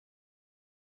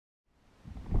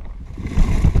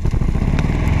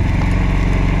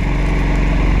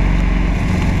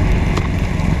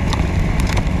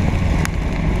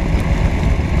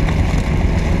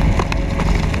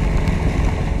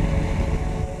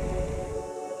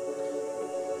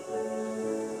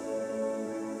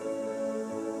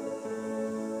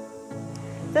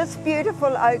This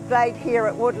beautiful oak glade here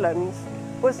at Woodlands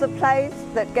was the place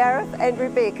that Gareth and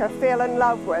Rebecca fell in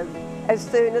love with as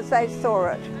soon as they saw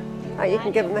it. Oh, you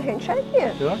can give them a handshake,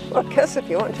 yeah. Do I? Or a kiss if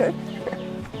you want to. All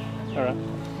right.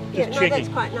 Yeah, Just no, checking. that's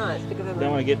quite nice to give them.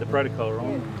 Don't want to get the protocol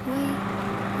wrong.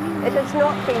 Yeah. It has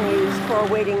not been used for a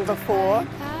wedding before,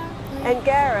 and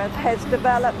Gareth has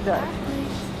developed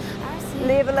it,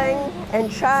 levelling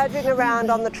and charging around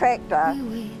on the tractor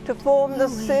to form the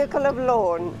circle of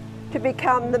lawn to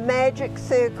become the magic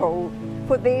circle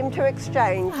for them to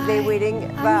exchange their wedding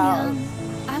vows.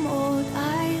 I'm old,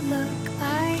 I look,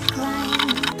 I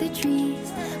climb the trees,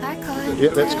 I caught Yeah,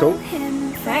 that's cool.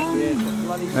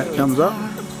 That comes up.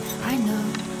 I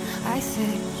know, I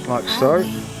said, Like so.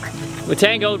 We're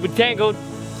tangled, we're tangled.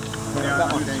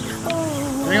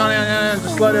 Hang on,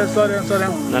 just slow down, slow down, slow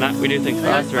down. No, we do things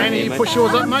faster. Andy, you push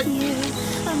yours up, mate.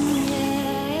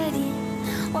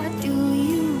 what do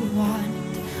you want?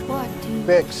 What do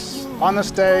Bex, on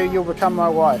this day you'll become my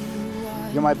wife.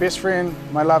 You're my best friend,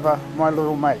 my lover, my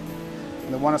little mate,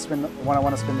 and the one I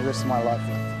want to spend the rest of my life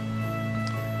with.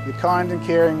 You're kind and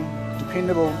caring,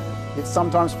 dependable, yet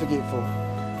sometimes forgetful.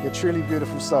 You're a truly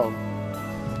beautiful soul.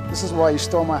 This is why you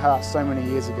stole my heart so many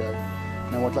years ago,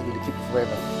 and I would like you to keep it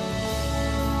forever.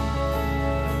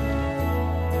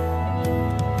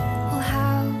 Well,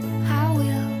 how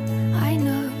will I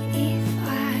know if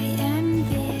I am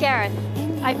there? Gareth,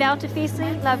 I vow to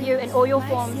fiercely love you in all your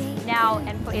forms, now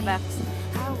and forever.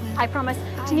 I promise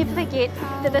to never forget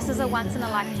that this is a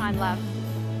once-in-a-lifetime love.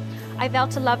 I vow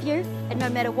to love you, and no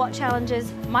matter what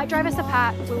challenges might drive us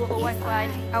apart, we will always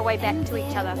find our way back to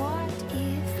each other.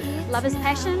 Love is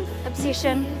passion,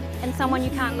 obsession, and someone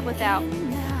you can't live without.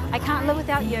 I can't live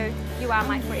without you. You are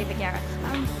my forever Gareth.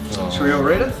 Should we all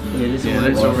read it? Yeah,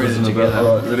 let's all read it together.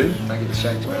 Alright, ready? Don't get the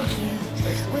shakes, man.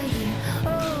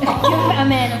 Give a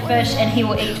man a fish and he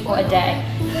will eat for a day.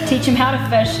 Teach him how to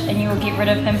fish and you will get rid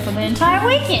of him for the entire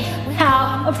weekend.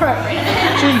 How appropriate.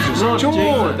 Jesus, George!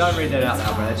 Don't read that out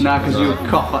now, Brad. No, because you'll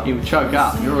cough up, you'll choke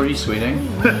up. You're already sweating.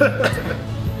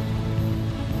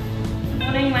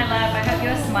 Morning, my love. I hope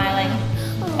you're smiling.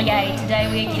 Yay, today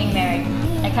we are getting married.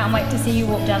 I can't wait to see you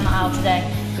walk down the aisle today.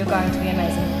 You're going to be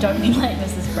amazing. Don't be late,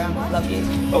 Mrs. Brown. Love you.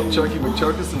 Oh, Chokey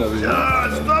McChokus another year.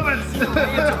 Stop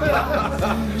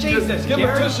it! Jesus, give him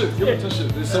a tissue. Give him a tissue.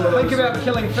 There's someone Think about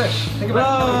killing fish. Think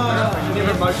about killing fish.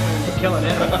 Never emotionally for killing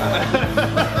animals.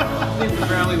 Never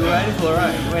Brownlee were waiting for,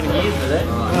 right? Waiting years for that.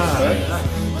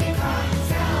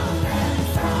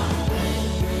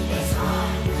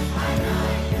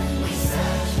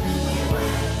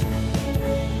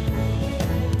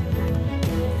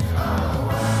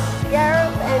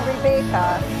 Gareth and Rebecca,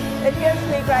 it gives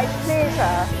me great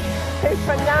pleasure to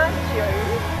pronounce you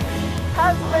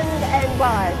husband and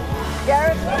wife.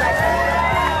 Gareth,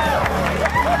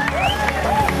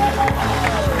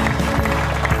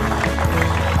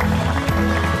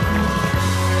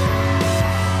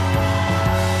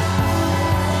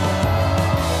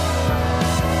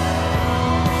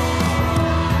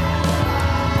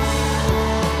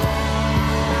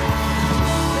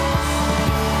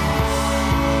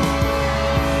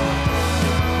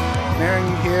 Marrying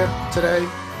you here today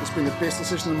has been the best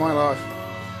decision of my life.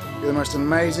 You're the most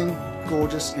amazing,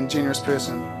 gorgeous and generous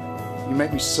person. You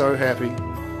make me so happy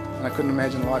and I couldn't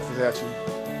imagine life without you.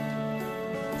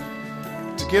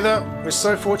 Together, we're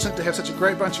so fortunate to have such a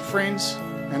great bunch of friends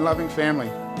and loving family,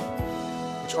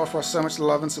 which offer us so much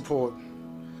love and support.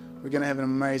 We're going to have an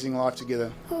amazing life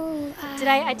together.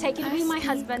 Today I take you to be my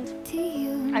husband.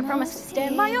 I promise to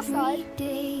stand by your side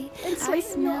and sleep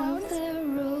in your arms.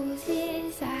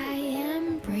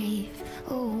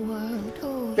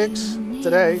 Bex,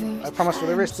 today I promise for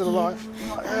the rest of the life,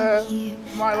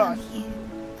 my life,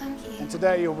 and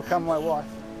today you'll become my wife.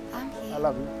 I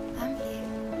love you.